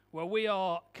Well, we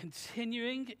are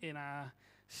continuing in our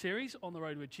series on the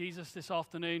road with Jesus this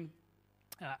afternoon,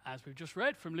 as we've just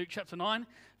read from Luke chapter 9,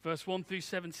 verse 1 through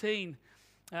 17.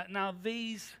 Now,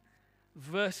 these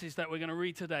verses that we're going to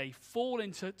read today fall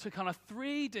into kind of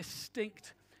three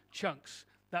distinct chunks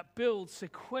that build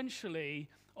sequentially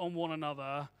on one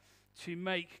another to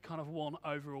make kind of one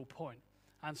overall point.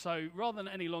 And so, rather than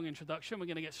any long introduction, we're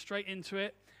going to get straight into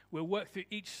it. We'll work through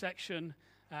each section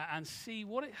and see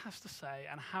what it has to say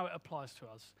and how it applies to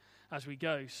us as we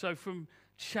go. So from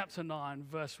chapter 9,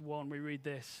 verse 1, we read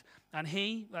this. And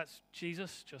he, that's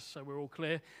Jesus, just so we're all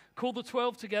clear, called the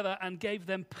 12 together and gave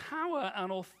them power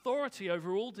and authority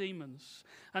over all demons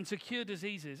and to cure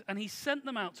diseases. And he sent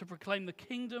them out to proclaim the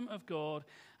kingdom of God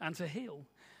and to heal.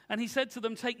 And he said to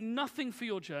them, take nothing for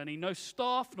your journey, no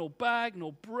staff, nor bag,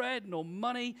 nor bread, nor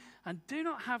money, and do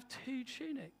not have two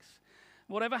tunics.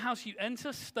 Whatever house you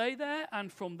enter, stay there,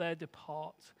 and from there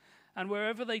depart. And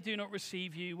wherever they do not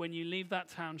receive you, when you leave that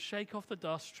town, shake off the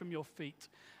dust from your feet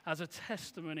as a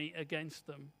testimony against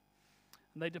them.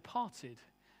 And they departed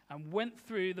and went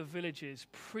through the villages,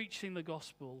 preaching the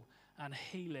gospel and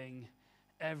healing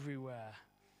everywhere.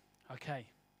 Okay,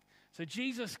 so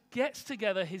Jesus gets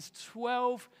together his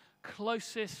 12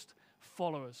 closest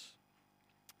followers,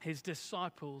 his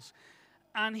disciples,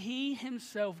 and he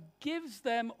himself gives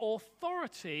them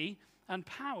authority and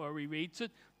power, we read,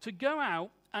 to go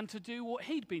out and to do what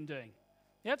he'd been doing.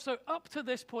 Yep, so up to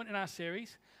this point in our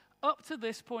series, up to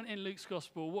this point in Luke's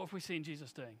gospel, what have we seen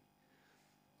Jesus doing?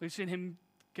 We've seen him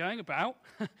going about,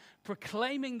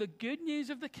 proclaiming the good news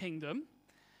of the kingdom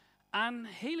and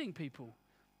healing people,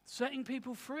 setting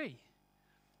people free.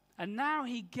 And now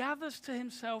he gathers to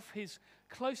himself his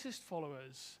closest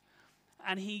followers,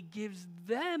 and he gives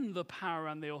them the power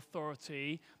and the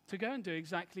authority to go and do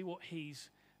exactly what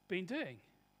he's been doing.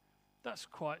 That's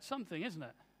quite something, isn't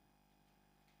it?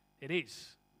 It is.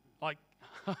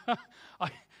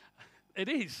 It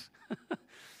is.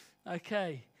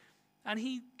 Okay. And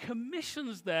he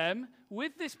commissions them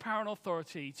with this power and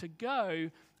authority to go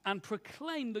and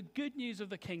proclaim the good news of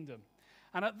the kingdom.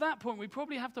 And at that point, we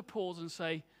probably have to pause and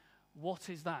say, what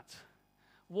is that?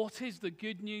 What is the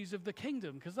good news of the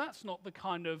kingdom? Because that's not the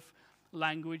kind of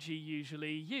language you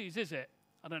usually use, is it?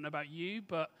 I don't know about you,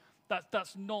 but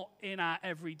that's not in our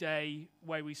everyday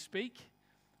way we speak.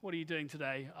 What are you doing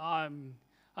today? I'm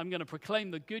going to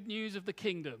proclaim the good news of the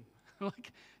kingdom.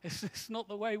 It's not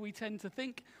the way we tend to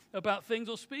think about things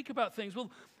or speak about things. Well,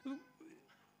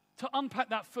 to unpack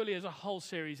that fully is a whole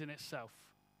series in itself.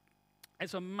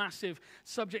 It's a massive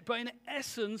subject, but in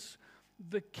essence,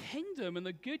 the kingdom and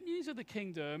the good news of the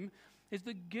kingdom is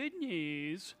the good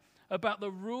news about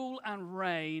the rule and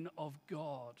reign of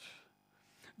God.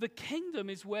 The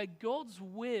kingdom is where God's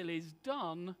will is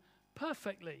done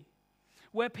perfectly,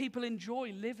 where people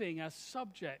enjoy living as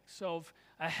subjects of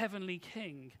a heavenly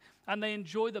king, and they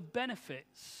enjoy the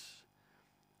benefits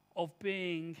of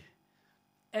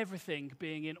everything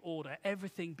being in order,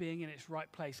 everything being in its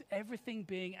right place, everything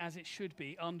being as it should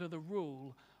be under the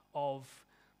rule of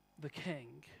the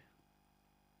king.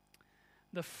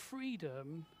 The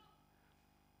freedom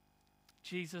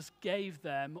Jesus gave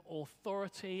them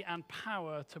authority and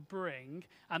power to bring,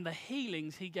 and the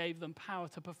healings he gave them power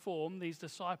to perform, these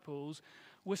disciples,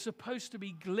 were supposed to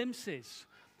be glimpses,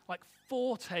 like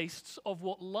foretastes of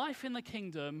what life in the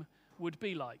kingdom would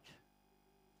be like.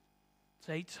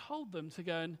 So he told them to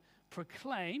go and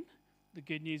proclaim the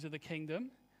good news of the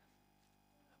kingdom,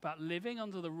 about living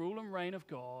under the rule and reign of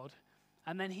God.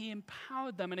 And then he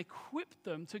empowered them and equipped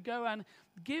them to go and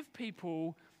give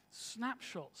people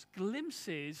snapshots,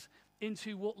 glimpses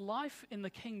into what life in the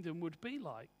kingdom would be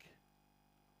like.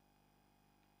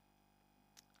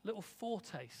 Little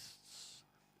foretastes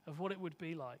of what it would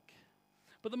be like.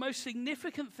 But the most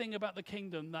significant thing about the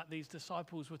kingdom that these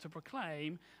disciples were to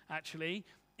proclaim, actually,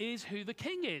 is who the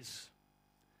king is.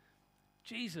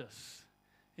 Jesus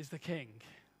is the king.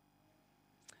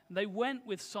 They went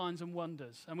with signs and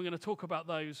wonders, and we're going to talk about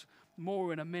those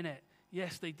more in a minute.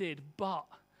 Yes, they did, but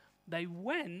they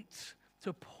went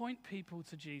to point people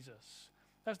to Jesus.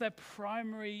 That's their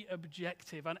primary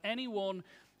objective. And anyone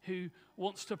who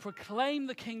wants to proclaim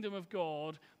the kingdom of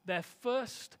God, their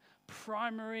first,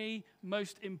 primary,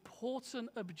 most important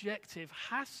objective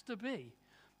has to be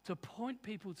to point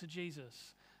people to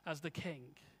Jesus as the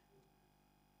king.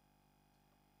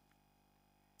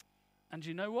 And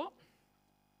you know what?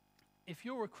 If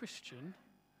you're a Christian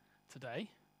today,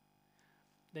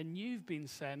 then you've been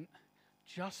sent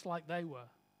just like they were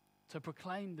to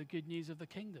proclaim the good news of the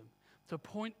kingdom, to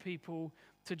point people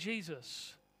to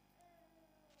Jesus.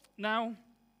 Now,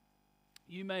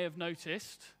 you may have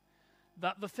noticed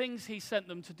that the things he sent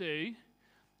them to do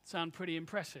sound pretty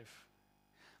impressive.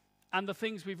 And the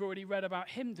things we've already read about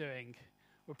him doing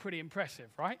were pretty impressive,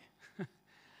 right?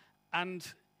 And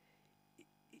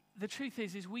the truth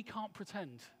is we can't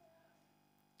pretend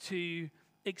to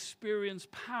experience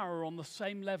power on the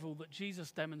same level that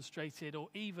Jesus demonstrated, or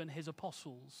even his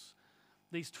apostles,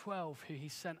 these 12 who he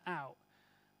sent out,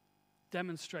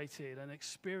 demonstrated and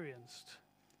experienced.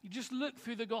 You just look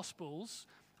through the Gospels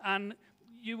and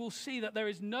you will see that there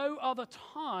is no other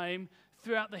time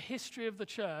throughout the history of the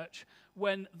church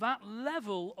when that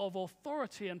level of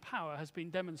authority and power has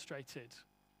been demonstrated.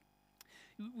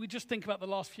 We just think about the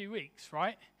last few weeks,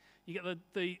 right? You get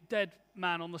the dead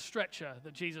man on the stretcher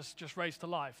that Jesus just raised to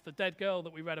life. The dead girl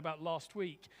that we read about last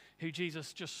week who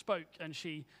Jesus just spoke and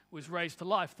she was raised to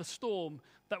life. The storm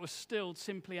that was stilled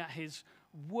simply at his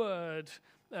word.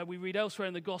 We read elsewhere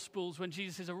in the Gospels when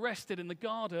Jesus is arrested in the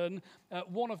garden,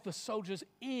 one of the soldiers'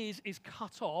 ears is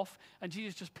cut off and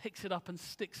Jesus just picks it up and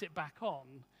sticks it back on.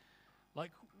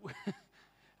 Like,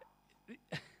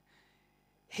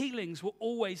 healings were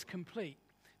always complete.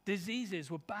 Diseases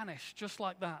were banished just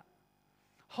like that.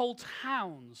 Whole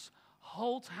towns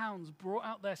brought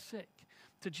out their sick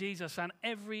to Jesus, and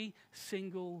every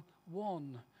single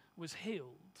one was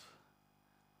healed.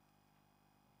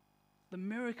 The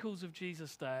miracles of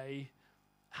Jesus' day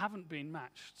haven't been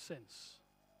matched since.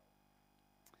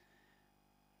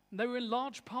 They were in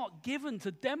large part given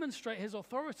to demonstrate his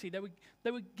authority.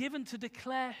 They were given to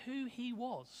declare who he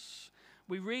was.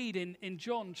 We read in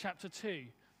John chapter 2,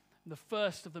 the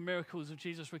first of the miracles of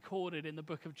Jesus recorded in the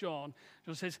book of John.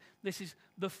 John says, this is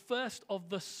the first of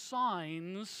the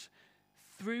signs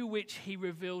through which he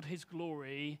revealed his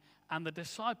glory, and the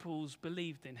disciples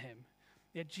believed in him.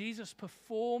 Yet Jesus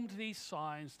performed these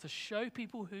signs to show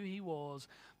people who he was,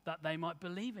 that they might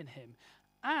believe in him,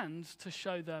 and to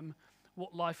show them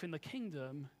what life in the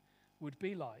kingdom would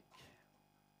be like.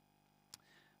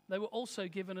 They were also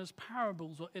given as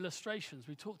parables or illustrations.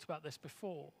 We talked about this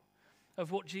before,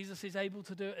 of what Jesus is able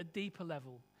to do at a deeper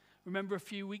level. Remember a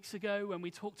few weeks ago when we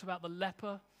talked about the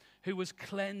leper who was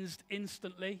cleansed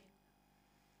instantly,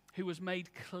 who was made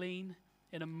clean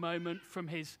in a moment from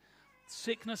his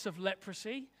sickness of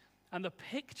leprosy, and the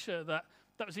picture that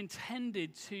was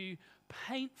intended to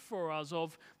paint for us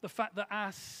of the fact that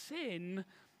our sin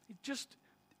just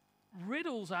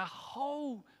riddles our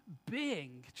whole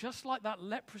being, just like that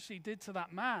leprosy did to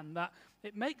that man, that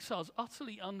it makes us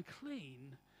utterly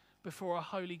unclean before a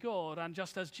holy God. And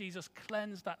just as Jesus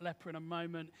cleansed that leper in a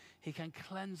moment, he can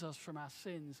cleanse us from our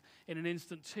sins in an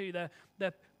instant too.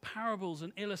 They're parables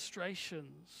and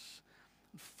illustrations,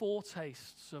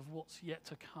 foretastes of what's yet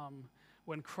to come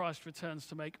when Christ returns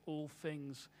to make all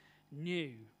things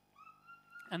new.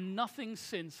 And nothing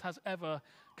since has ever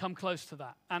come close to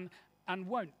that, and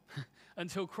won't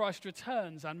until Christ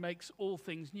returns and makes all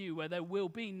things new, where there will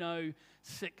be no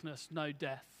sickness, no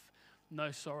death,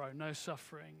 no sorrow, no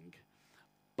suffering.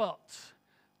 But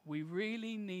we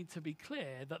really need to be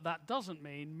clear that that doesn't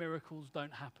mean miracles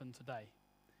don't happen today,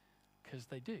 because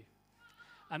they do.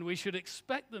 And we should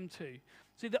expect them to.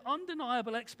 See, the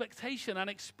undeniable expectation and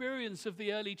experience of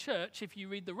the early church, if you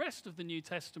read the rest of the New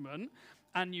Testament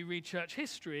and you read church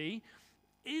history,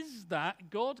 is that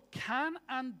God can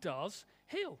and does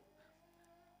heal.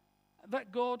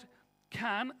 That God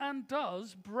can and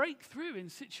does break through in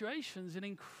situations in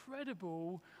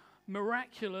incredible,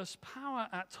 miraculous power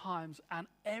at times. And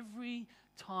every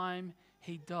time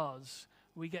he does,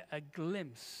 we get a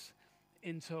glimpse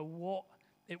into what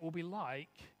it will be like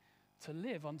to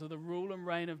live under the rule and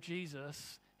reign of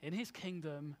Jesus in his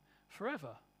kingdom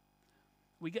forever.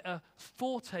 We get a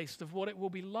foretaste of what it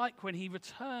will be like when he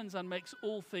returns and makes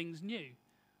all things new.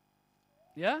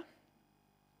 Yeah?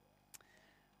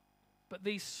 But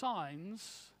these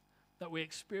signs that we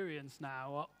experience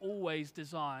now are always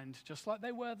designed, just like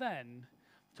they were then,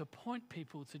 to point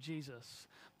people to Jesus,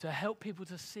 to help people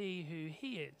to see who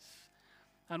he is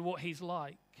and what he's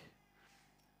like.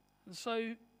 And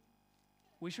so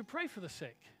we should pray for the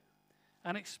sick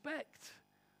and expect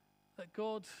that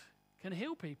God can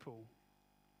heal people.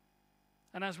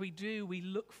 And as we do, we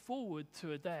look forward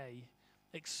to a day,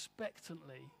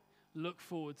 expectantly look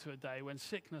forward to a day when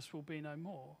sickness will be no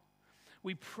more.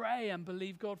 We pray and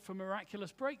believe God for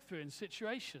miraculous breakthrough in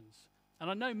situations. And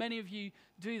I know many of you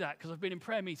do that because I've been in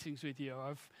prayer meetings with you.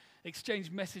 I've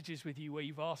exchanged messages with you where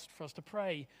you've asked for us to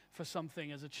pray for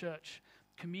something as a church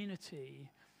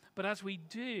community. But as we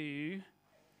do,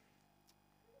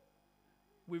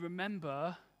 we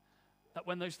remember that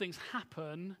when those things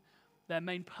happen, their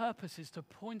main purpose is to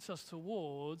point us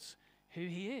towards who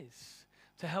he is,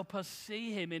 to help us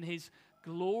see him in his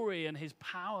glory and his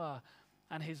power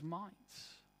and his might.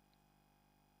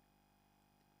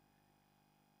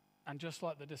 And just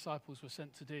like the disciples were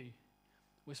sent to do,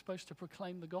 we're supposed to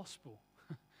proclaim the gospel.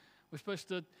 We're supposed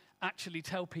to actually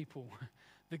tell people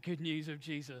the good news of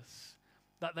Jesus,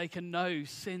 that they can know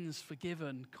sins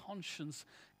forgiven, conscience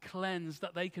cleansed,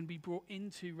 that they can be brought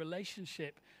into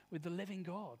relationship with the living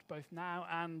God, both now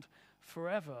and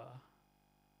forever.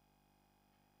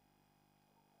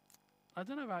 I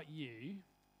don't know about you,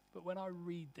 but when I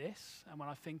read this and when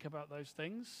I think about those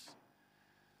things,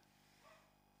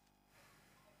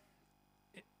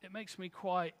 it makes me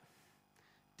quite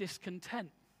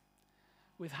discontent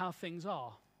with how things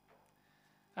are.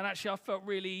 And actually, I felt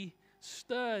really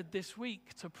stirred this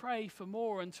week to pray for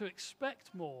more and to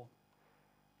expect more.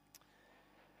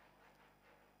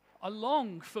 I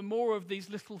long for more of these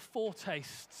little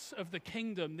foretastes of the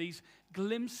kingdom, these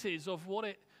glimpses of what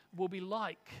it will be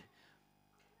like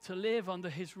to live under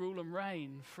his rule and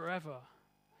reign forever.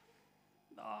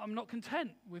 I'm not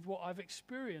content with what I've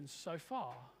experienced so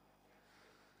far.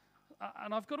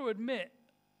 And I've got to admit,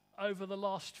 over the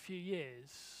last few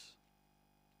years,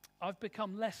 I've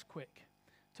become less quick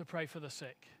to pray for the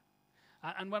sick.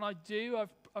 And when I do,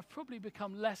 I've probably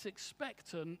become less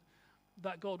expectant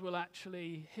that God will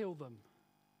actually heal them.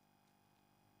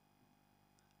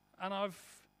 And I've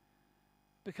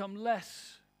become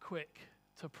less quick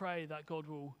to pray that God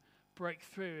will break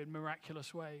through in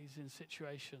miraculous ways in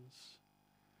situations.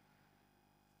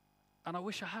 And I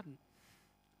wish I hadn't.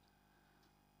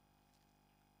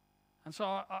 And so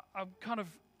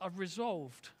I've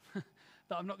resolved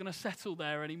that I'm not going to settle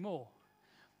there anymore.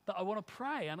 That I want to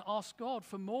pray and ask God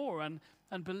for more and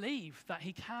believe that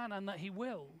he can and that he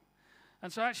will.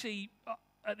 And so actually,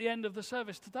 at the end of the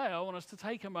service today, I want us to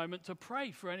take a moment to pray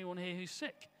for anyone here who's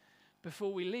sick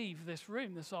before we leave this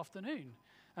room this afternoon.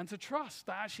 And to trust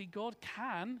that actually God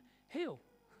can heal.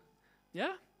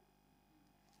 Yeah?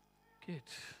 Good.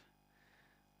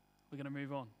 We're going to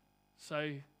move on.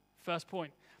 So, first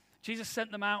point. Jesus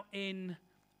sent them out in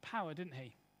power, didn't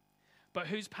he? But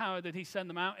whose power did he send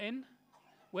them out in?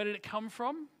 Where did it come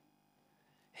from?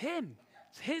 Him.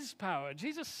 It's his power.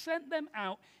 Jesus sent them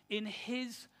out in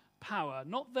his power,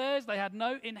 not theirs. They had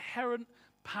no inherent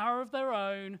power of their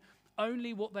own,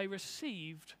 only what they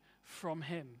received from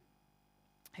him.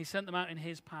 He sent them out in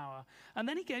his power. And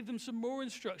then he gave them some more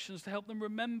instructions to help them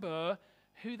remember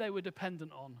who they were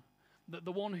dependent on,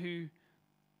 the one who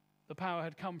the power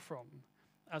had come from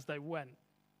as they went.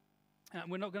 And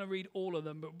we're not going to read all of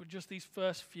them, but just these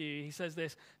first few. He says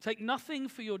this: take nothing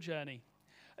for your journey.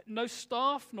 No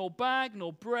staff, nor bag,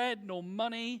 nor bread, nor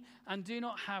money, and do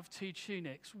not have 2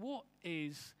 tunics. What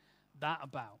is that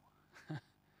about?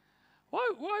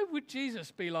 Why would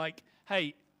Jesus be like,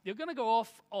 hey, you're going to go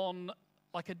off on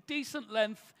like a decent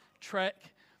length trek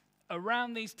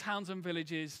around these towns and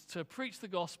villages to preach the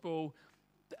gospel?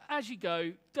 As you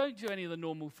go, don't do any of the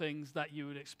normal things that you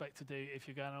would expect to do if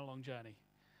you're going on a long journey.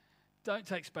 Don't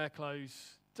take spare clothes.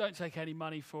 Don't take any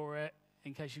money for it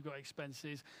in case you've got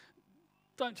expenses.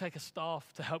 Don't take a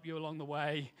staff to help you along the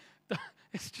way.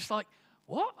 It's just like,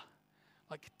 what?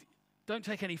 Like, don't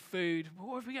take any food.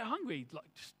 What if we get hungry? Like,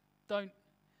 just don't.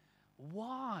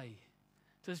 Why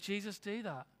does Jesus do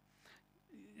that?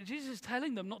 Jesus is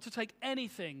telling them not to take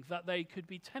anything that they could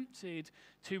be tempted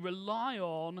to rely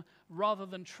on rather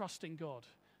than trusting God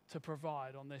to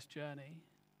provide on this journey.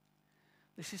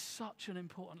 This is such an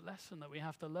important lesson that we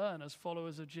have to learn as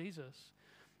followers of Jesus.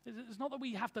 It's not that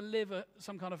we have to live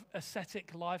some kind of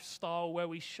ascetic lifestyle where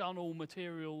we shun all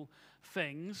material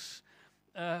things,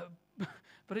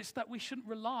 but it's that we shouldn't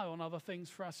rely on other things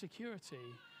for our security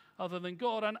other than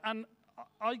God. And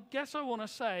I guess I want to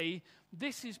say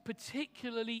this is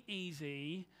particularly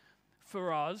easy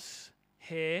for us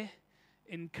here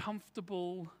in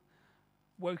comfortable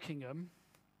Wokingham.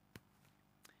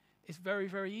 It's very,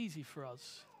 very easy for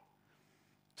us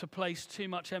to place too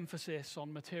much emphasis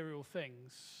on material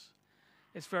things.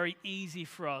 It's very easy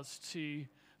for us to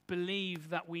believe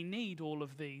that we need all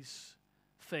of these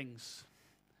things,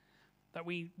 that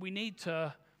we need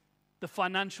the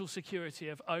financial security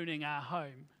of owning our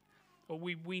home, or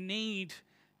we need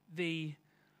the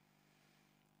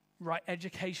right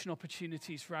education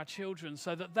opportunities for our children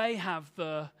so that they have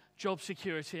the job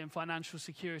security and financial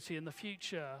security in the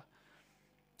future.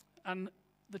 And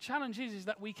the challenge is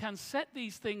that we can set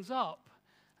these things up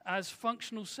as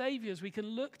functional saviors. We can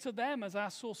look to them as our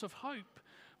source of hope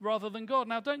rather than God.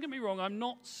 Now, don't get me wrong. I'm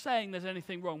not saying there's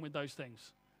anything wrong with those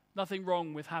things. Nothing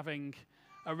wrong with having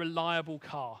a reliable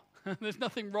car. There's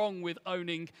nothing wrong with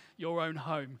owning your own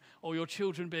home or your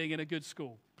children being in a good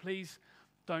school. Please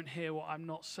don't hear what I'm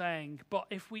not saying. But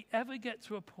if we ever get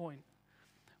to a point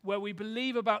where we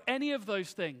believe about any of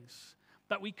those things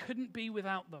that we couldn't be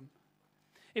without them,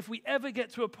 if we ever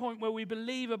get to a point where we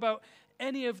believe about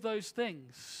any of those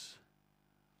things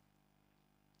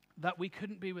that we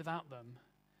couldn't be without them,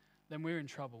 then we're in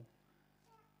trouble.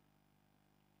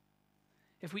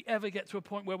 If we ever get to a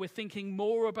point where we're thinking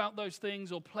more about those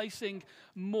things or placing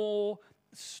more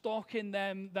stock in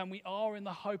them than we are in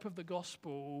the hope of the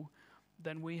gospel,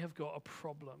 then we have got a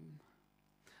problem.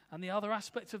 And the other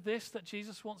aspect of this that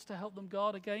Jesus wants to help them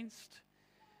guard against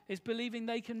is believing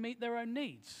they can meet their own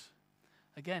needs.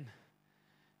 Again,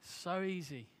 so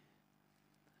easy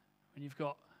when you've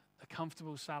got a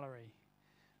comfortable salary,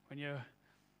 when you're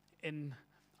in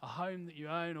a home that you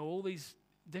own, or all these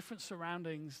different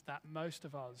surroundings that most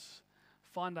of us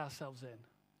find ourselves in.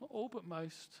 Not all, but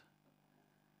most.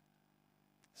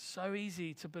 So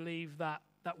easy to believe that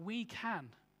we can,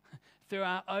 through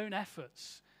our own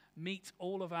efforts, meet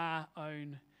all of our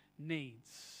own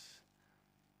needs.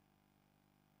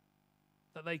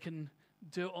 That they can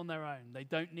do it on their own. They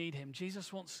don't need him.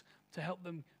 Jesus wants to help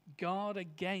them guard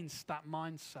against that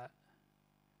mindset.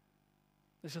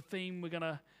 There's a theme we're going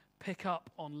to pick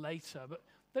up on later, but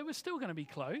they were still going to be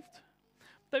clothed.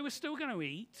 They were still going to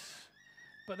eat,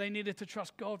 but they needed to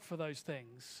trust God for those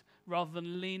things rather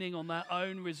than leaning on their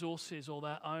own resources or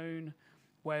their own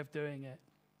way of doing it.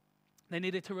 They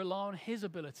needed to rely on his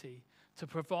ability to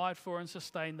provide for and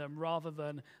sustain them rather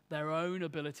than their own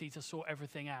ability to sort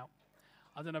everything out.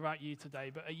 I don't know about you today,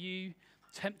 but are you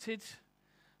tempted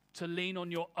to lean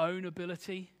on your own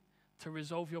ability to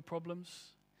resolve your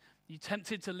problems? Are you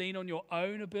tempted to lean on your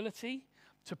own ability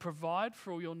to provide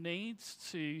for all your needs,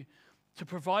 to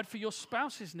provide for your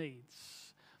spouse's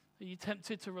needs? Are you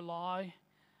tempted to rely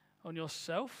on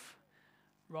yourself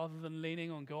rather than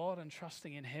leaning on God and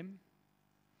trusting in him?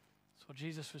 That's what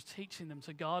Jesus was teaching them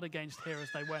to guard against here as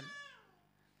they went.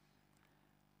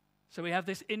 So we have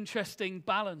this interesting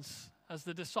balance as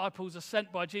the disciples are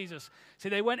sent by Jesus. See,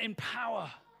 they went in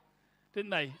power, didn't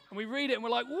they? And we read it and we're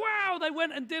like, wow, they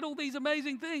went and did all these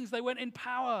amazing things. They went in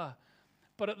power.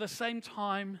 But at the same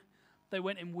time, they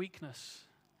went in weakness.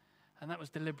 And that was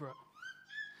deliberate.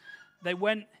 They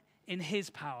went in his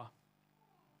power.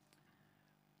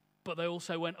 But they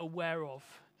also went aware of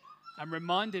and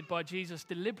reminded by Jesus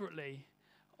deliberately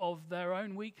of their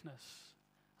own weakness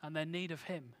and their need of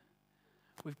him.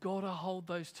 We've got to hold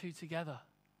those two together.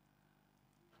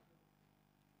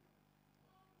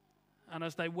 And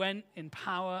as they went in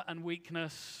power and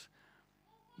weakness,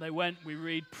 they went, we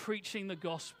read, preaching the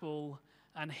gospel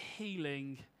and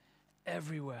healing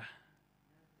everywhere.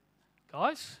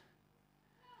 Guys,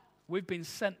 we've been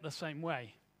sent the same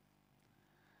way.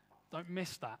 Don't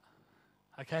miss that,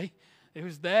 okay? It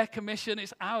was their commission,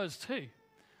 it's ours too.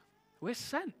 We're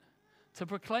sent to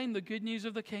proclaim the good news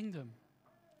of the kingdom.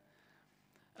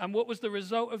 And what was the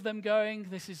result of them going?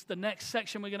 This is the next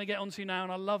section we're going to get onto now,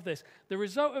 and I love this. The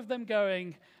result of them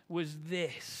going was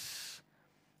this.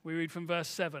 We read from verse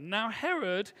 7. Now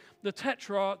Herod, the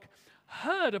tetrarch,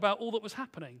 heard about all that was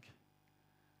happening.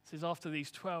 This is after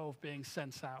these 12 being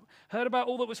sent out. Heard about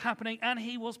all that was happening, and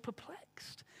he was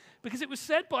perplexed. Because it was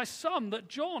said by some that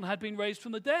John had been raised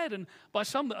from the dead, and by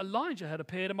some that Elijah had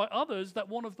appeared, and by others that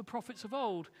one of the prophets of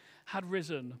old had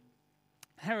risen.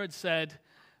 Herod said,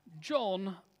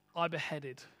 John I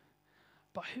beheaded.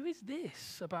 But who is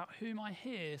this about whom I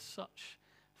hear such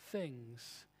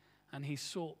things? And he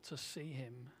sought to see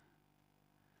him.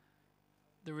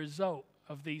 The result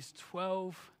of these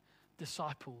 12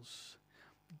 disciples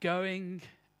going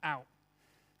out,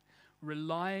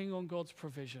 relying on God's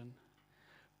provision,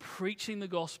 preaching the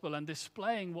gospel and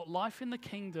displaying what life in the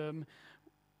kingdom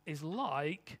is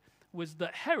like, was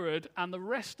that Herod and the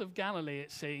rest of Galilee,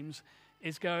 it seems,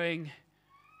 is going,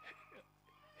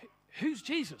 who's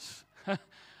Jesus?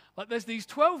 Like there's these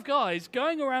 12 guys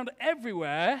going around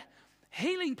everywhere,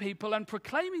 healing people and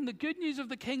proclaiming the good news of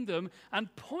the kingdom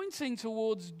and pointing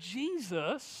towards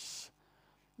Jesus,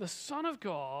 the Son of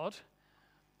God.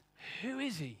 Who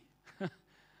is he?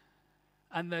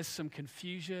 And there's some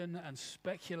confusion and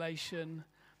speculation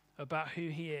about who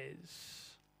he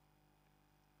is.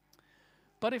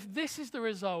 But if this is the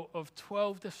result of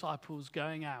 12 disciples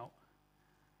going out,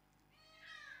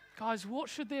 guys, what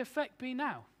should the effect be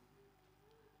now?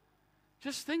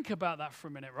 Just think about that for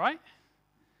a minute, right?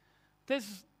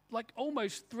 There's like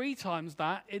almost 3 times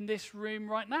that in this room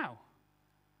right now.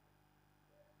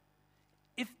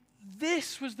 If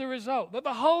this was the result, that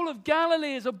the whole of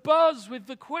Galilee is abuzz with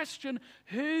the question,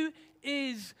 who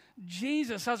is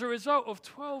Jesus, as a result of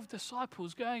 12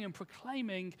 disciples going and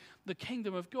proclaiming the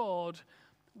kingdom of God,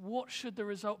 what should the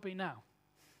result be now?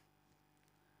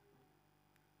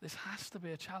 This has to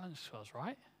be a challenge to us,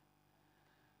 right?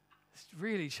 It's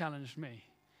really challenged me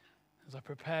as I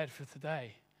prepared for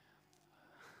today.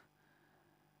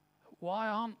 Why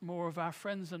aren't more of our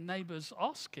friends and neighbors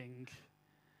asking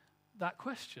that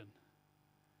question?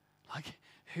 Like,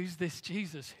 who's this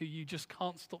Jesus who you just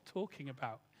can't stop talking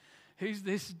about? Who's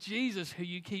this Jesus who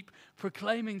you keep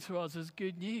proclaiming to us as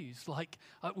good news? Like,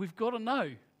 we've got to know.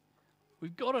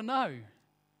 We've got to know.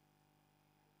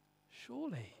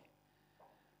 Surely,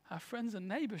 our friends and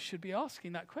neighbors should be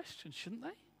asking that question, shouldn't they?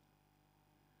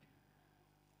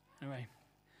 Anyway,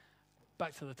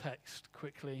 back to the text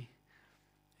quickly.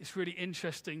 It's really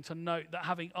interesting to note that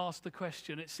having asked the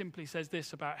question, it simply says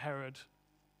this about Herod,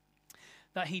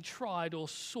 that he tried or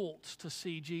sought to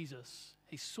see Jesus.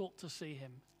 He sought to see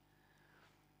him.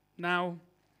 Now,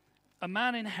 a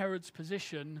man in Herod's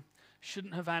position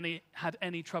shouldn't have had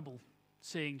any trouble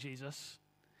seeing Jesus.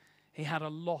 He had a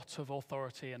lot of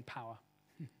authority and power.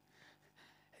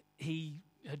 He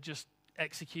had just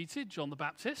executed John the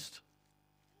Baptist.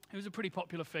 He was a pretty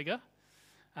popular figure,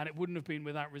 and it wouldn't have been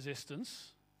without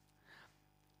resistance.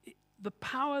 The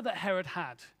power that Herod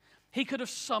had, he could have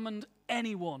summoned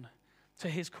anyone to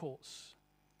his courts,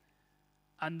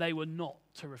 and they were not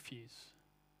to refuse.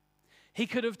 He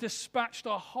could have dispatched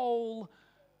a whole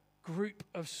group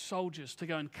of soldiers to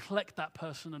go and collect that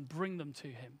person and bring them to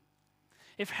him.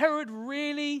 If Herod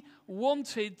really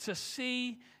wanted to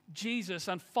see Jesus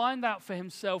and find out for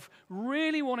himself,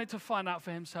 really wanted to find out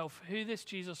for himself who this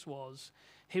Jesus was,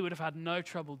 he would have had no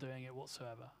trouble doing it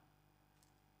whatsoever.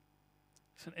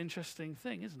 It's an interesting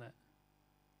thing, isn't it?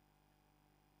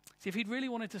 See, if he'd really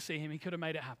wanted to see him, he could have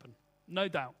made it happen. No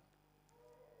doubt.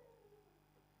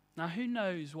 Now, who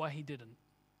knows why he didn't?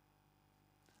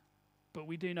 But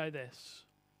we do know this.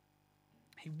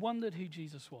 He wondered who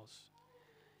Jesus was.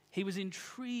 He was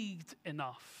intrigued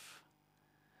enough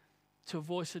to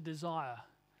voice a desire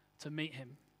to meet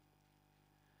him.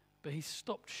 But he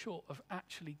stopped short of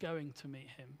actually going to meet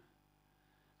him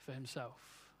for himself.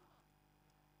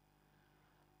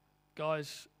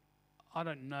 Guys, I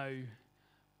don't know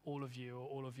all of you or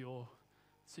all of your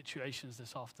situations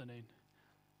this afternoon,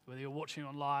 whether you're watching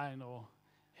online or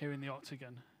here in the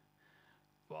Octagon.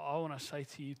 But I want to say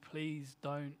to you, please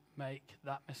don't make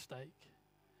that mistake.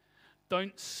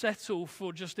 Don't settle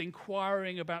for just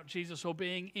inquiring about Jesus or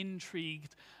being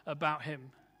intrigued about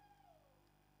him.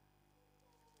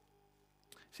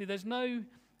 See, there's no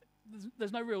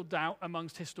real doubt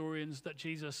amongst historians that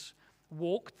Jesus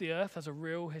walked the earth as a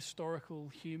real historical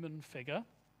human figure.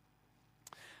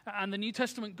 And the New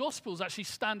Testament Gospels actually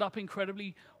stand up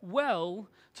incredibly well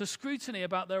to scrutiny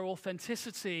about their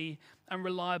authenticity and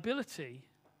reliability.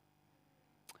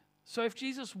 So if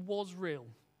Jesus was real,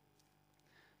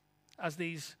 as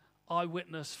these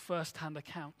eyewitness first-hand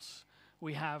accounts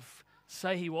we have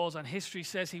say he was and history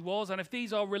says he was, and if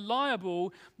these are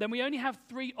reliable, then we only have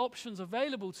three options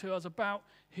available to us about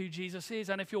who Jesus is.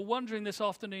 And if you're wondering this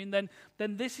afternoon, then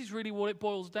this is really what it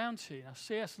boils down to. Now,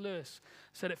 C.S. Lewis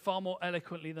said it far more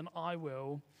eloquently than I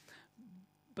will.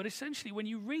 But essentially, when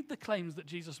you read the claims that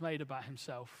Jesus made about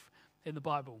himself in the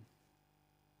Bible,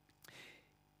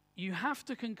 you have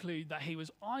to conclude that he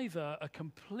was either a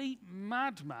complete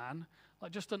madman,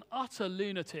 like just an utter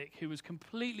lunatic who was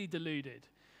completely deluded,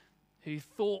 who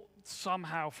thought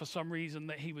somehow for some reason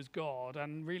that he was God,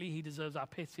 and really he deserves our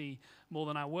pity more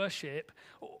than our worship.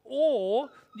 Or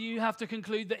you have to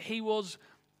conclude that he was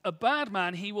a bad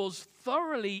man, he was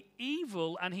thoroughly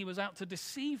evil, and he was out to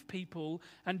deceive people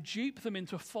and dupe them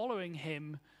into following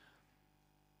him,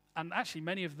 and actually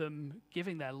many of them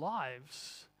giving their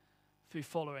lives through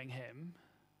following him.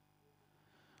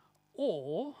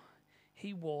 Or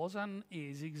he was and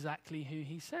is exactly who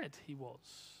he said he was.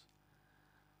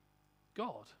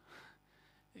 God.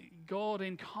 God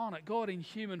incarnate, God in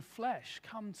human flesh,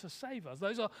 come to save us.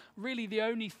 Those are really the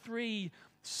only three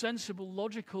sensible,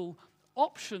 logical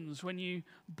options when you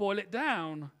boil it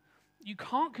down. You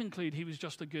can't conclude he was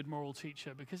just a good moral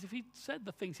teacher, because if he said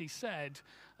the things he said,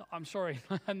 I'm sorry,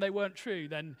 and they weren't true,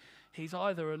 then he's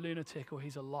either a lunatic or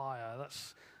he's a liar.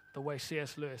 That's the way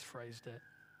C.S. Lewis phrased it.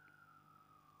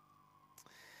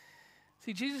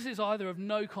 See, Jesus is either of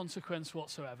no consequence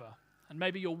whatsoever. And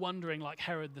maybe you're wondering, like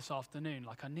Herod this afternoon,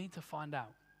 like, I need to find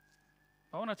out.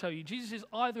 I want to tell you, Jesus is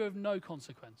either of no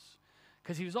consequence,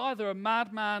 because he was either a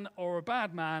madman or a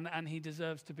bad man, and he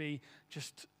deserves to be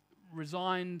just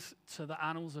resigned to the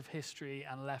annals of history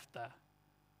and left there.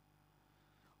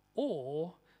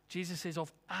 Or Jesus is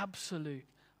of absolute,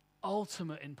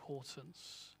 ultimate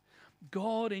importance.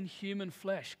 God in human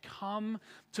flesh, come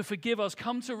to forgive us,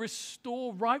 come to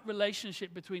restore right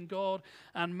relationship between God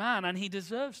and man, and he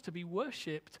deserves to be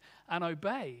worshipped and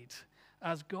obeyed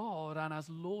as God and as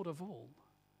Lord of all.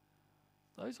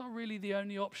 Those are really the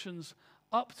only options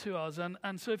up to us.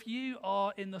 And so if you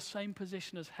are in the same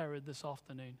position as Herod this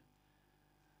afternoon,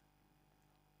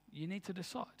 you need to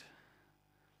decide.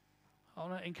 I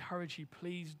want to encourage you,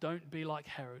 please don't be like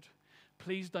Herod.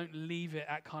 Please don't leave it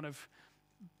at kind of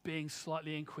being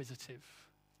slightly inquisitive.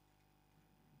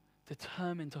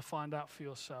 Determined to find out for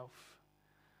yourself.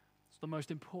 It's the most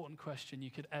important question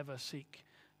you could ever seek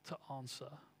to answer.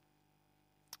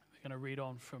 We're going to read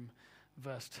on from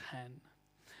verse 10.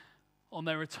 On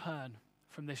their return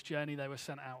from this journey they were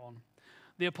sent out on,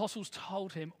 the apostles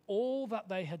told him all that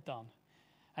they had done.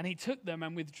 And he took them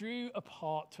and withdrew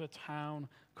apart to a town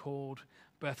called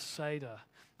Bethsaida.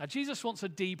 Now, Jesus wants a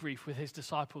debrief with his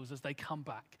disciples as they come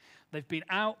back. They've been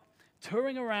out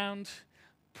touring around,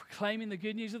 proclaiming the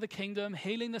good news of the kingdom,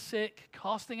 healing the sick,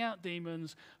 casting out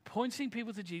demons, pointing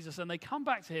people to Jesus. And they come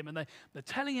back to him and they're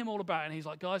telling him all about it. And he's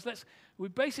like, guys, we're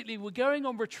going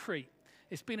on retreat.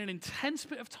 It's been an intense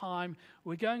bit of time.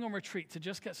 We're going on retreat to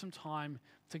just get some time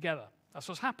together. That's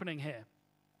what's happening here.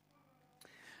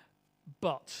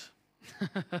 But,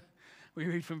 we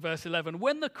read from verse 11,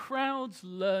 when the crowds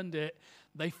learned it,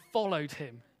 they followed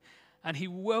him. And he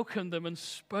welcomed them and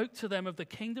spoke to them of the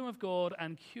kingdom of God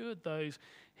and cured those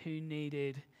who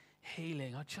needed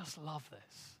healing. I just love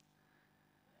this.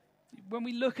 When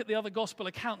we look at the other gospel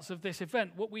accounts of this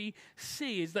event, what we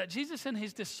see is that Jesus and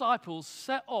his disciples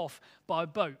set off by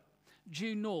boat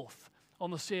due north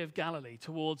on the Sea of Galilee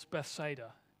towards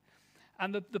Bethsaida.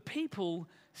 And the people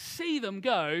see them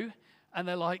go and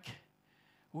they're like,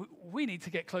 we need to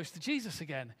get close to Jesus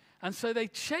again. And so they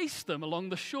chase them along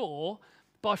the shore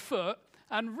by foot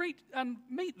and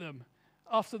meet them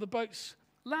after the boats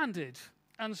landed.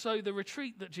 And so the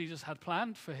retreat that Jesus had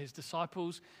planned for his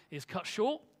disciples is cut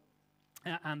short.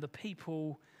 And the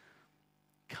people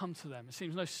come to them. It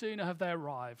seems no sooner have they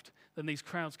arrived than these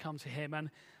crowds come to him. And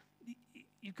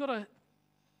you've got to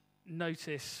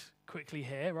notice quickly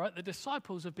here, right? The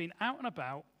disciples have been out and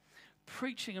about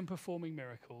preaching and performing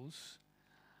miracles.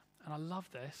 And I love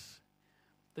this.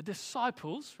 The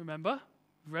disciples, remember,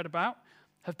 we've read about,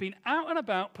 have been out and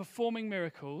about performing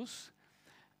miracles.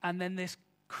 And then this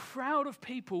crowd of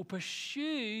people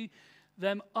pursue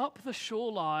them up the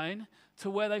shoreline to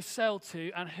where they've sailed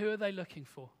to, and who are they looking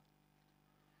for?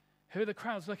 Who are the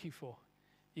crowds looking for?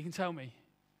 You can tell me.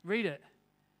 Read it.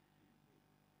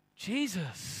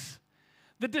 Jesus.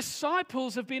 The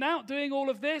disciples have been out doing all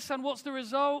of this, and what's the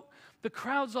result? The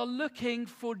crowds are looking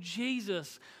for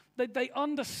Jesus. They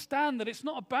understand that it's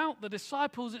not about the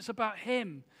disciples, it's about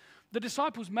him. The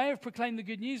disciples may have proclaimed the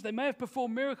good news, they may have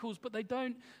performed miracles, but they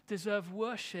don't deserve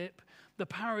worship. The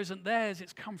power isn't theirs,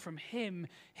 it's come from him.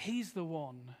 He's the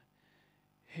one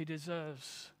who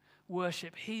deserves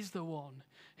worship. He's the one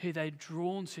who they're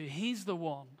drawn to. He's the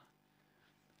one.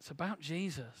 It's about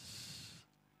Jesus.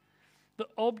 The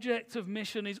object of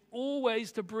mission is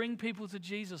always to bring people to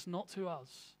Jesus, not to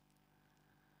us.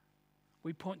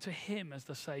 We point to him as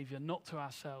the Savior, not to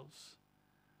ourselves.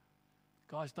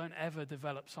 Guys, don't ever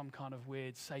develop some kind of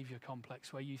weird Savior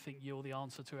complex where you think you're the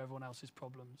answer to everyone else's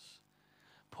problems.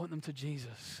 Point them to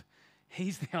Jesus.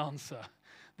 He's the answer.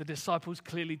 The disciples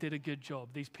clearly did a good job.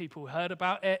 These people heard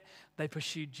about it. They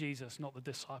pursued Jesus, not the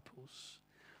disciples.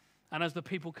 And as the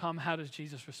people come, how does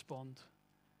Jesus respond?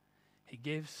 He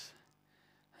gives,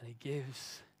 and he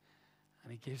gives,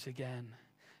 and he gives again.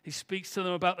 He speaks to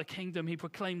them about the kingdom. He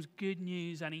proclaims good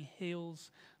news, and he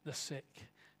heals the sick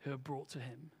who are brought to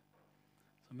him.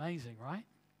 It's amazing, right?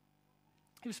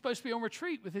 He was supposed to be on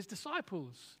retreat with his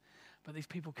disciples, but these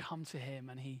people come to him,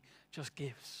 and he just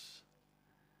gives.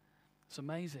 It's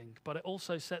amazing, but it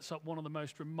also sets up one of the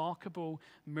most remarkable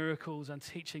miracles and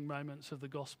teaching moments of the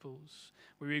Gospels.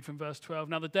 We read from verse 12,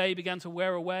 now the day began to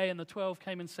wear away, and the 12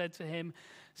 came and said to him,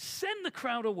 send the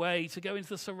crowd away to go into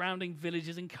the surrounding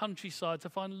villages and countryside to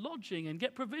find lodging and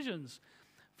get provisions,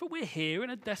 for we're here in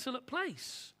a desolate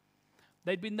place.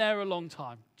 They'd been there a long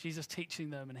time, Jesus teaching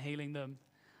them and healing them,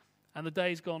 and the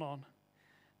day's gone on.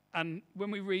 And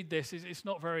when we read this, it's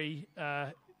not very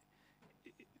kind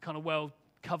of well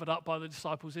covered up by the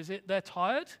disciples, is it? They're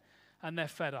tired and they're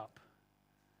fed up.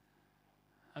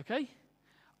 Okay?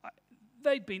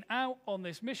 They'd been out on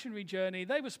this missionary journey.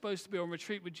 They were supposed to be on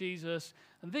retreat with Jesus,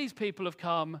 and these people have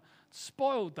come,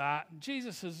 spoiled that.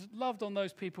 Jesus has loved on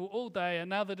those people all day, and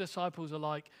now the disciples are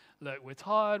like, look, we're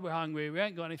tired, we're hungry, we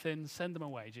ain't got anything, send them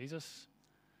away, Jesus.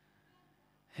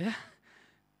 Yeah?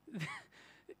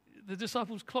 The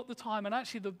disciples clock the time, and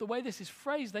actually the way this is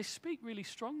phrased, they speak really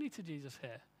strongly to Jesus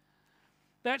here.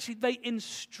 They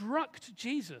instruct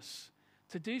Jesus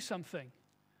to do something.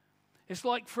 It's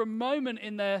like for a moment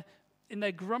in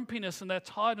their grumpiness and their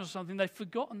tiredness or something, they've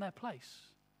forgotten their place.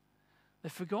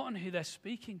 They've forgotten who they're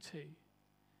speaking to.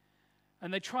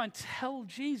 And they try and tell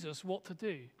Jesus what to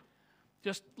do.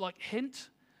 Just like hint,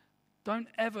 don't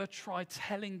ever try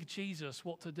telling Jesus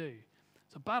what to do.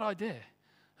 It's a bad idea.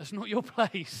 That's not your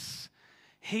place.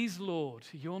 He's Lord.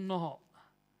 You're not.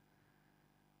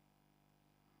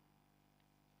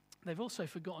 They've also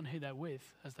forgotten who they're with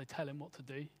as they tell him what to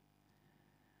do.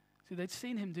 See, they'd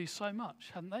seen him do so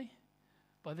much, hadn't they,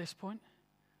 by this point?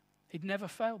 He'd never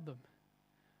failed them.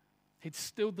 He'd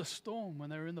stilled the storm when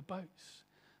they were in the boats.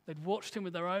 They'd watched him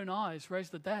with their own eyes raise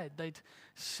the dead. They'd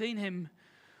seen him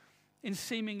in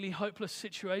seemingly hopeless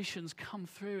situations come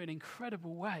through in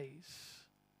incredible ways.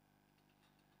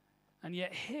 And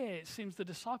yet here it seems the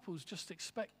disciples just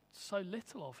expect so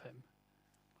little of him.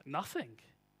 Nothing.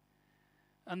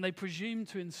 And they presume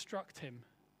to instruct him.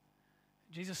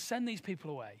 Jesus, send these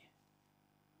people away.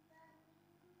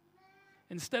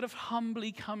 Instead of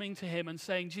humbly coming to him and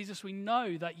saying, Jesus, we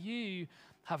know that you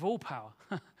have all power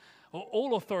or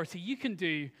all authority. You can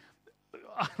do,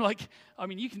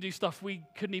 you can do stuff we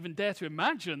couldn't even dare to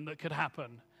imagine that could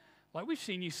happen. Like we've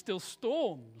seen you still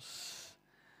storms.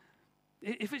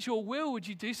 If it's your will, would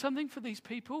you do something for these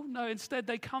people? No, instead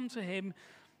they come to him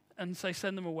and say,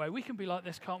 send them away. We can be like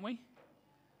this, can't we?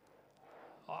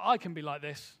 I can be like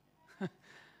this.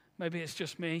 Maybe it's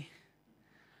just me.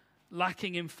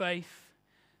 Lacking in faith,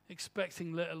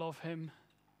 expecting little of him,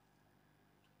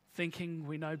 thinking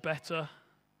we know better.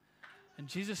 And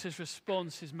Jesus'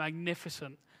 response is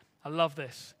magnificent. I love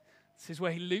this. This is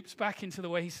where he loops back into the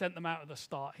way he sent them out at the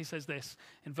start. He says this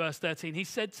in verse 13. He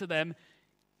said to them,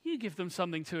 you give them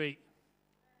something to eat.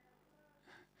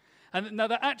 And now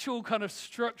the actual kind of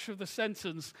structure of the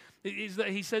sentence is that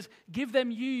he says, give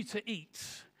them you to eat.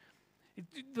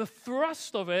 The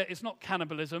thrust of it is not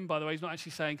cannibalism, by the way. He's not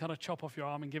actually saying kind of chop off your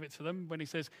arm and give it to them when he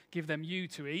says give them you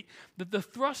to eat. The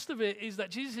thrust of it is that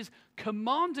Jesus is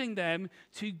commanding them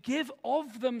to give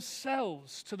of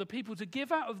themselves to the people, to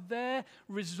give out of their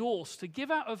resource, to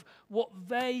give out of what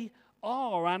they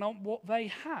are and what they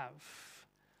have.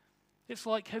 It's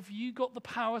like, have you got the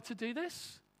power to do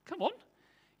this? Come on.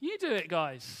 You do it,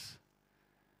 guys.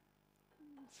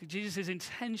 See, Jesus'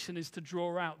 intention is to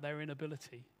draw out their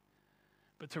inability,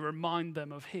 but to remind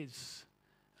them of his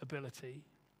ability.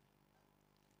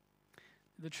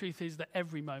 The truth is that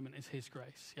every moment is his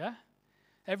grace, yeah?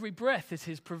 Every breath is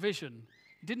his provision.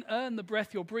 You didn't earn the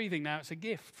breath you're breathing now. It's a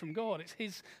gift from God. It's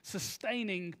his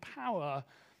sustaining power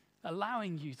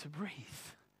allowing you to breathe.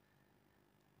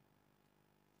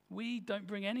 We don't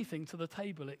bring anything to the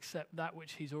table except that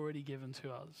which he's already given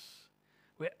to us.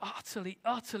 We're utterly,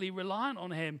 utterly reliant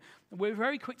on him. We're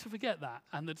very quick to forget that.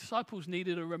 And the disciples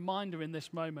needed a reminder in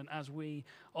this moment, as we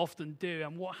often do.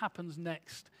 And what happens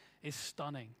next is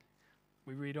stunning.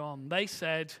 We read on. They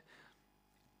said,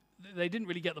 they didn't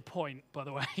really get the point, by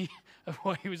the way, of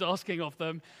what he was asking of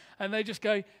them. And they just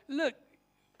go, look,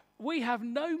 we have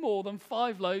no more than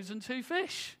 5 loaves and 2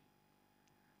 fish.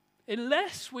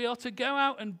 Unless we are to go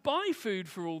out and buy food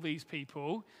for all these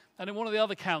people. And in one of the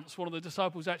other accounts, one of the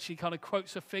disciples actually kind of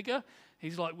quotes a figure.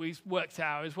 He's like, we've worked it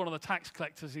out. He's one of the tax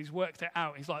collectors. He's worked it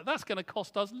out. He's like, that's going to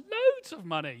cost us loads of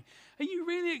money. Are you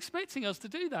really expecting us to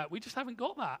do that? We just haven't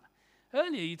got that.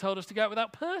 Earlier, you told us to go out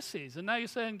without purses. And now you're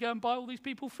saying, go and buy all these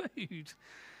people food.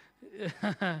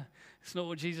 It's not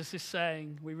what Jesus is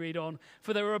saying. We read on.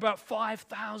 For there were about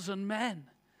 5,000 men,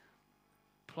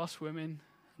 plus women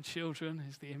and children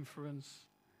is the inference.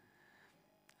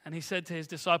 And he said to his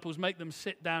disciples, make them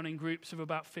sit down in groups of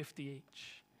about 50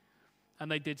 each.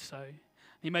 And they did so.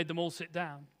 He made them all sit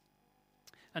down.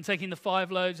 And taking the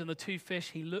 5 loaves and the 2 fish,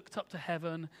 he looked up to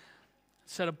heaven,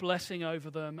 said a blessing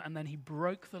over them, and then he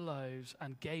broke the loaves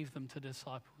and gave them to the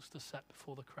disciples to set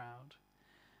before the crowd.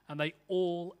 And they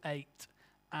all ate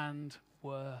and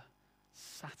were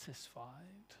satisfied.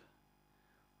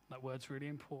 That word's really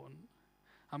important.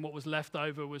 And what was left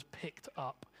over was picked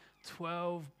up.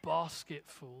 12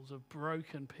 basketfuls of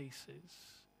broken pieces.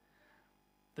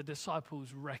 The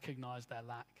disciples recognized their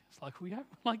lack. It's like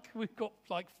we've got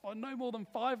no more than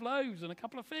 5 loaves and a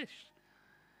couple of fish.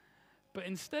 But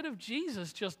instead of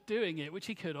Jesus just doing it, which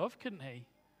he could have, couldn't he?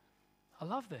 I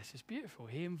love this. It's beautiful.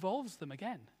 He involves them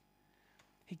again.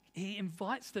 He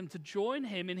invites them to join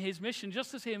him in his mission,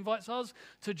 just as he invites us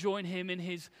to join him in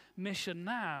his mission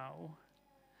now.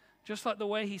 Just like the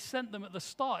way he sent them at the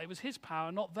start. It was his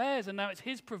power, not theirs. And now it's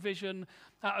his provision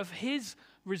out of his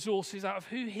resources, out of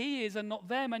who he is and not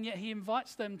them. And yet he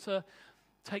invites them to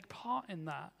take part in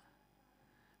that.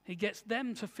 He gets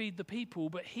them to feed the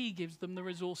people, but he gives them the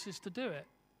resources to do it.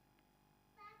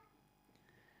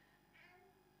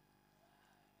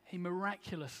 He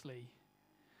miraculously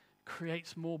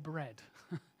creates more bread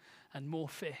and more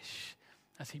fish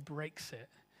as he breaks it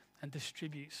and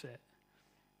distributes it.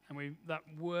 And that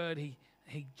word he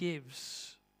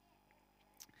gives,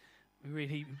 we read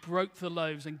he broke the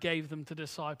loaves and gave them to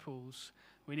disciples.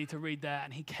 We need to read that,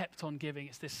 and he kept on giving.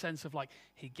 It's this sense of like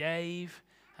he gave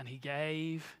and he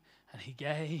gave and he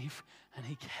gave and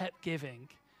he kept giving.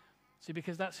 See,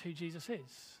 because that's who Jesus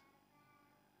is.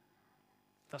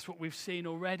 That's what we've seen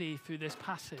already through this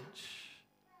passage.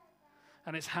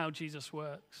 And it's how Jesus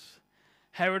works.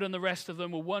 Herod and the rest of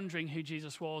them were wondering who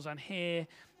Jesus was, and here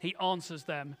he answers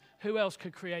them. Who else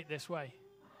could create this way?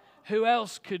 Who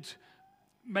else could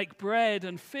make bread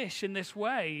and fish in this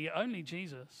way? Only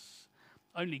Jesus.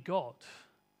 Only God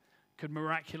could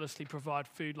miraculously provide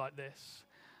food like this.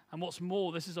 And what's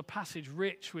more, this is a passage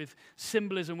rich with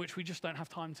symbolism which we just don't have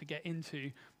time to get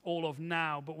into all of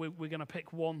now, but we're going to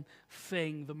pick one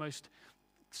thing. The most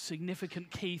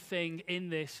significant key thing in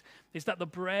this is that the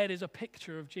bread is a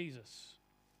picture of Jesus.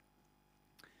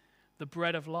 The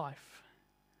bread of life.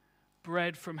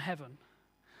 Bread from heaven.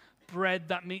 Bread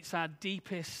that meets our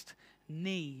deepest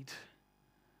need.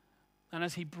 And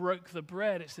as he broke the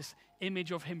bread, it's this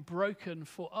image of him broken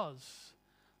for us.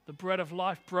 The bread of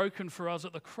life broken for us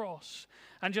at the cross.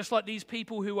 And just like these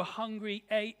people who were hungry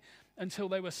ate until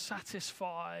they were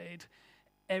satisfied,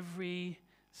 every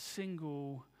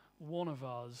single one of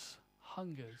us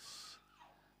hungers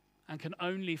and can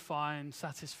only find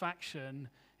satisfaction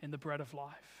in the bread of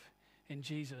life, in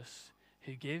Jesus,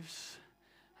 who gives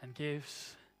and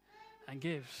gives and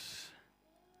gives.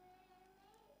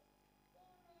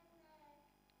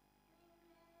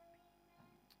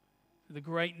 The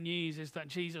great news is that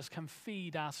Jesus can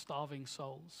feed our starving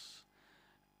souls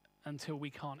until we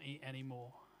can't eat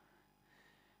anymore.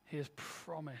 He has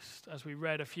promised, as we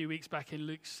read a few weeks back in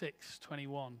Luke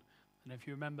 6:21, and if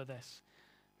you remember this,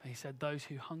 he said, those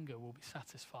who hunger will be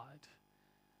satisfied.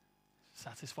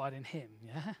 Satisfied in him,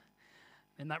 yeah?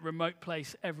 In that remote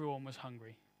place, everyone was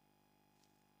hungry.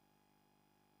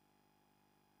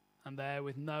 And there,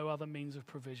 with no other means of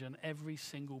provision, every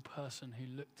single person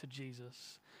who looked to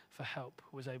Jesus for help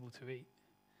was able to eat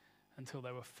until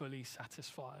they were fully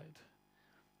satisfied.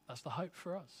 That's the hope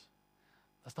for us.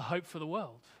 That's the hope for the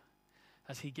world.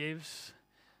 As he gives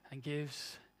and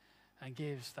gives and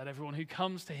gives, that everyone who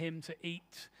comes to him to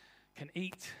eat can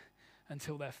eat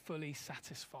until they're fully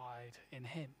satisfied in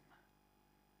him.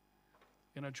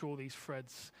 I'm going to draw these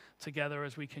threads together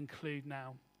as we conclude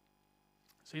now.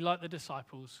 So, like the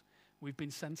disciples, we've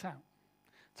been sent out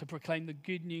to proclaim the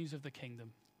good news of the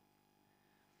kingdom.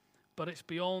 But it's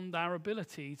beyond our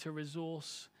ability to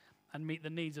resource and meet the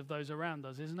needs of those around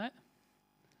us, isn't it?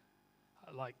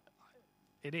 Like,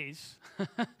 it is.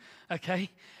 Okay?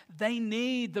 They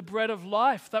need the bread of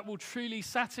life that will truly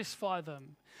satisfy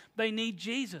them. They need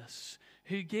Jesus,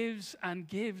 who gives and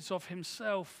gives of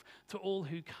himself to all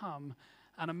who come.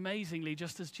 And amazingly,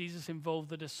 just as Jesus involved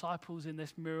the disciples in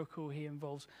this miracle, he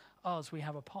involves us. We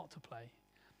have a part to play.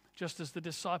 Just as the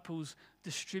disciples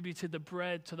distributed the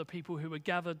bread to the people who were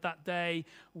gathered that day,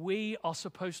 we are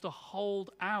supposed to hold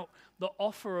out the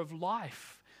offer of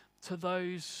life to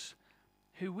those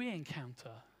who we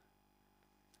encounter.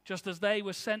 Just as they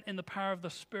were sent in the power of the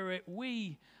Spirit,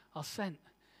 we are sent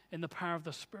in the power of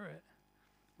the Spirit.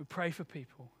 We pray for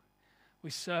people.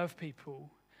 We serve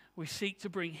people. We seek to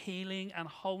bring healing and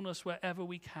wholeness wherever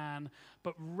we can,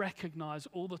 but recognize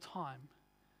all the time,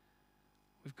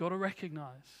 we've got to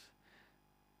recognize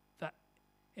that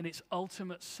in its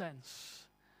ultimate sense,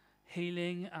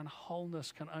 healing and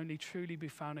wholeness can only truly be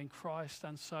found in Christ.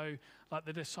 And so, like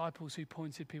the disciples who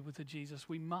pointed people to Jesus,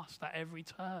 we must at every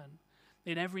turn,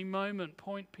 in every moment,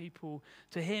 point people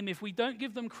to him. If we don't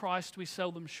give them Christ, we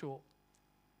sell them short.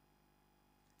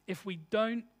 If we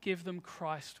don't give them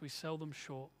Christ, we sell them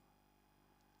short.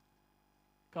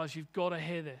 Guys, you've got to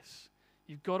hear this.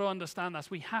 You've got to understand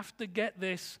this. We have to get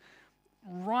this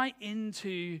right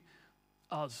into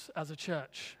us as a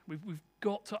church. We've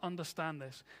got to understand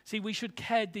this. See, we should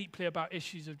care deeply about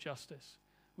issues of justice.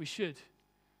 We should.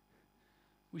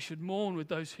 We should mourn with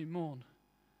those who mourn.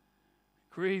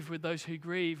 Grieve with those who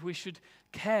grieve. We should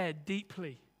care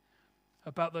deeply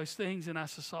about those things in our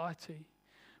society.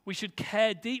 We should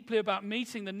care deeply about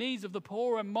meeting the needs of the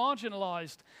poor and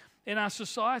marginalized in our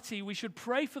society. We should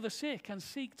pray for the sick and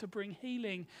seek to bring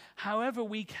healing however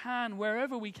we can,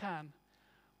 wherever we can.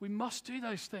 We must do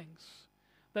those things.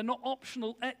 They're not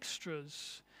optional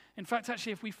extras. In fact,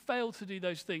 actually, if we fail to do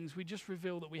those things, we just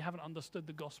reveal that we haven't understood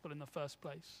the gospel in the first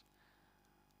place.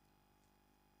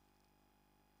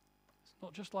 It's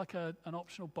not just like an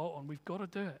optional bolt-on. We've got to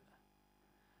do it.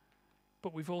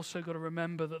 But we've also got to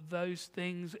remember that those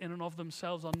things in and of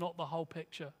themselves are not the whole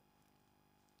picture.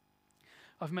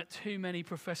 I've met too many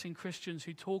professing Christians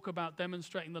who talk about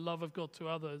demonstrating the love of God to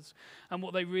others, and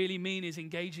what they really mean is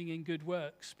engaging in good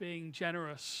works, being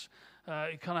generous,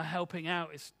 kind of helping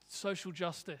out. It's social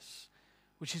justice,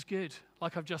 which is good,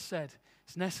 like I've just said.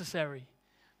 It's necessary,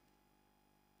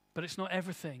 but it's not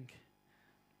everything.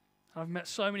 I've met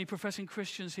so many professing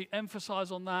Christians who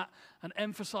emphasize on that and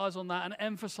emphasize on that and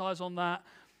emphasize on that,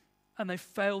 and they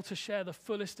fail to share the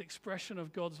fullest expression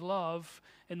of God's love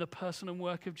in the person and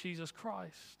work of Jesus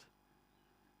Christ.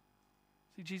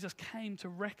 See, Jesus came to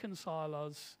reconcile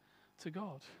us to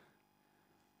God.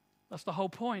 That's the whole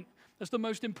point. That's the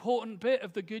most important bit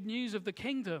of the good news of the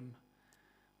kingdom.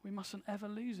 We mustn't ever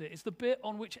lose it. It's the bit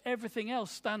on which everything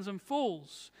else stands and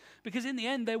falls. Because in the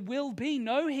end, there will be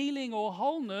no healing or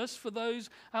wholeness for those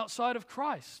outside of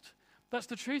Christ. That's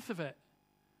the truth of it.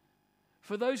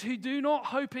 For those who do not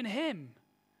hope in him,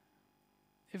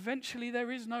 eventually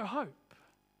there is no hope.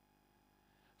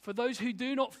 For those who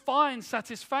do not find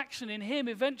satisfaction in him,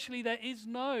 eventually there is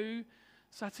no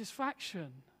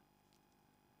satisfaction.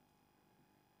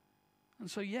 And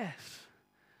so yes,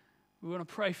 we want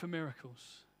to pray for miracles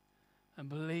and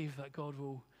believe that God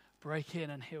will break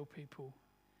in and heal people.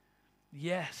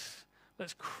 Yes,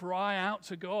 let's cry out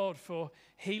to God for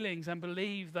healings and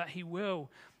believe that he will.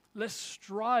 Let's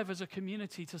strive as a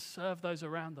community to serve those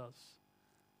around us.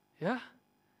 Yeah?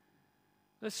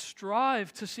 Let's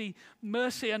strive to see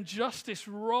mercy and justice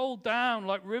roll down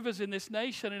like rivers in this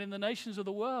nation and in the nations of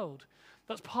the world.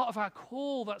 That's part of our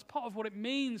call. That's part of what it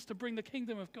means to bring the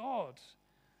kingdom of God.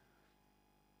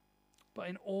 But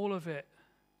in all of it,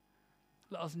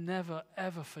 let us never,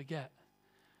 ever forget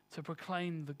to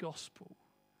proclaim the gospel,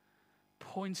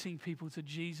 pointing people to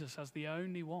Jesus as the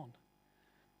only one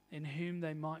in whom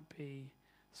they might be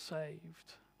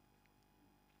saved.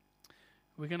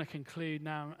 We're going to conclude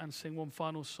now and sing one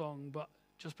final song, but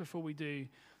just before we do,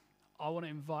 I want to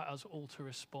invite us all to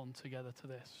respond together to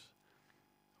this.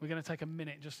 We're going to take a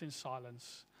minute just in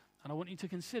silence, and I want you to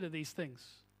consider these things.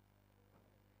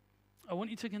 I want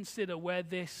you to consider where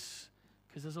this,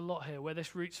 because there's a lot here, where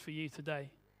this roots for you today.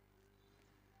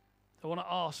 I want to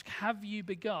ask, have you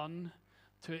begun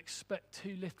to expect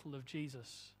too little of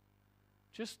Jesus?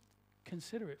 Just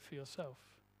consider it for yourself.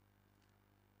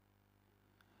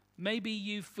 Maybe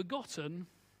you've forgotten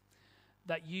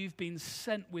that you've been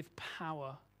sent with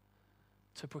power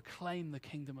to proclaim the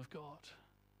kingdom of God.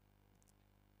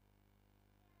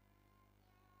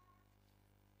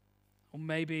 Or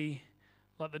maybe,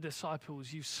 like the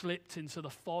disciples, you've slipped into the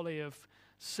folly of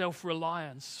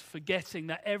self-reliance, forgetting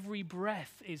that every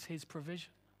breath is his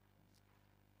provision.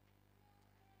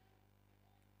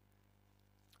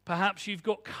 Perhaps you've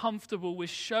got comfortable with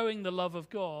showing the love of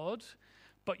God,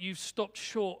 but you've stopped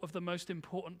short of the most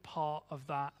important part of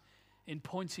that in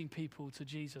pointing people to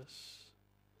Jesus.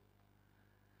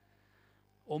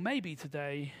 Or maybe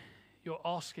today you're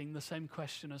asking the same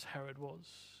question as Herod was,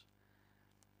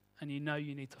 and you know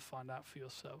you need to find out for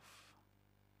yourself.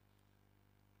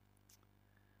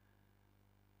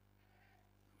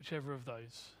 Whichever of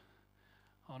those,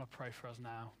 I want to pray for us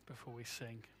now before we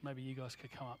sing. Maybe you guys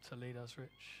could come up to lead us, Rich.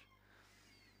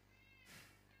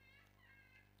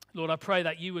 Lord, I pray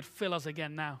that you would fill us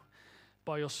again now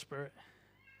by your Spirit.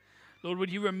 Lord, would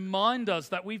you remind us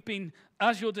that we've been,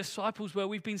 as your disciples were,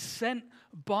 we've been sent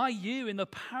by you in the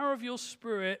power of your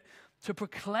Spirit to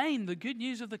proclaim the good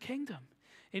news of the kingdom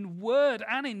in word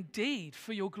and in deed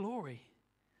for your glory.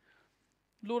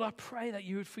 Lord, I pray that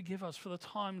you would forgive us for the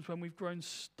times when we've grown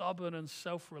stubborn and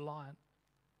self-reliant,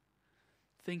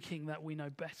 thinking that we know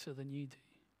better than you do.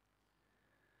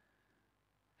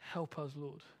 Help us,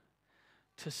 Lord,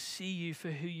 to see you for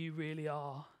who you really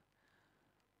are.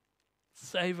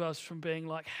 Save us from being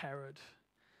like Herod.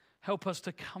 Help us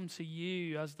to come to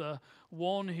you as the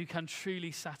one who can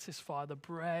truly satisfy, the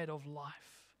bread of life.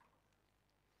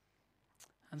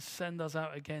 And send us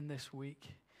out again this week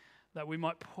that we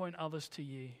might point others to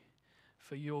you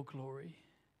for your glory.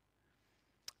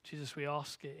 Jesus, we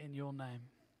ask it in your name.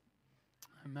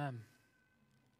 Amen.